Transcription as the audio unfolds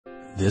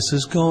This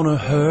is gonna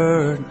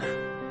hurt.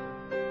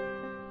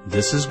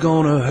 This is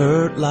gonna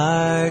hurt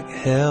like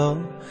hell.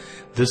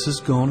 This is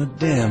gonna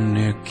damn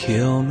near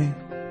kill me.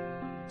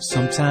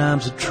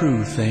 Sometimes the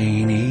truth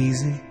ain't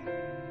easy.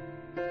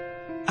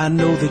 I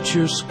know that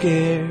you're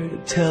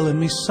scared, telling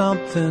me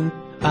something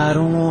I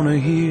don't wanna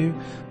hear.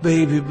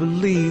 Baby,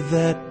 believe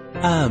that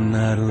I'm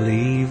not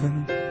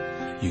leaving.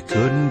 You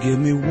couldn't give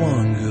me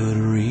one good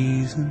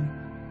reason.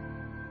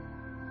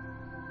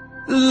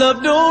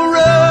 Love don't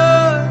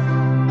run,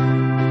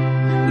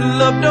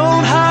 love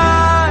don't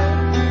hide.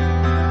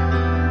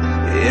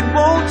 It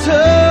won't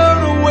turn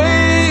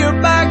away your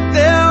back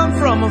down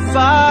from a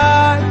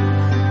fight.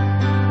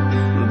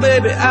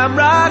 Baby, I'm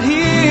right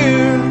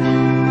here,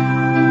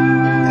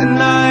 and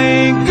I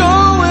ain't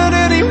going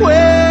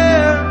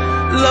anywhere.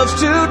 Love's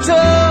too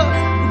tough,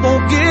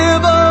 won't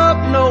give up,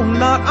 no,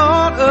 not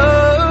on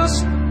us.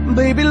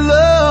 Baby,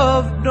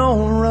 love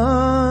don't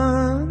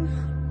run.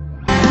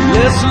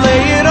 Let's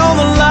lay it on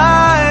the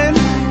line.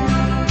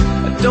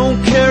 I don't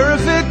care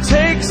if it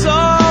takes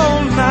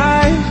all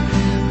night.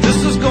 This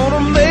is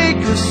gonna make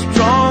us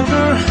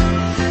stronger.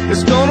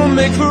 It's gonna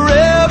make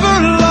forever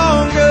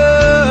longer.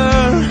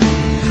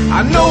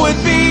 I know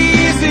it'd be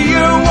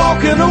easier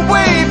walking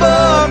away,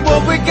 but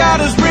what we got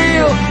is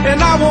real, and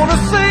I wanna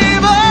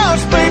save us.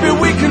 Baby,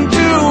 we can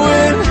do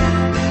it.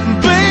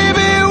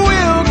 Baby,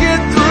 we'll get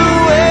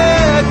through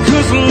it.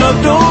 'Cause love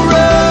don't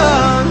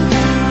run,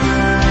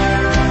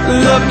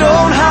 love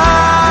don't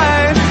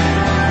hide.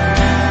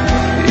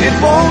 It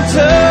won't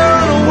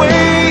turn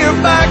away your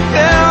back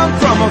down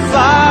from a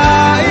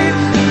fight.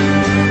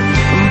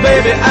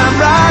 Baby, I'm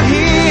right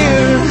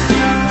here,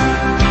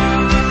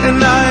 and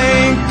I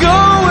ain't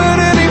going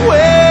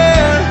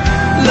anywhere.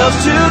 Love's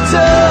too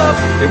tough,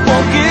 it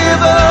won't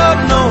give up,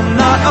 no,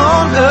 not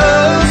on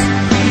us.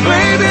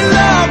 Baby,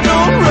 love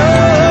don't run.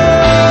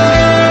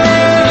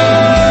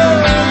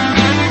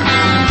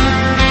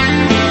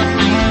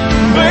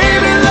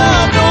 Baby,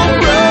 love don't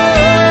run.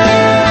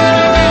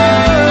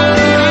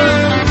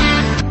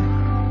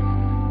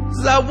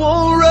 'Cause I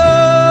won't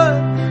run,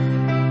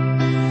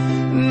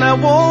 and I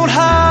won't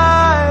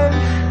hide.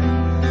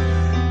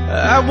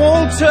 I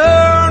won't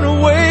turn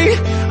away.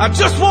 I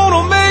just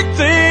wanna make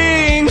things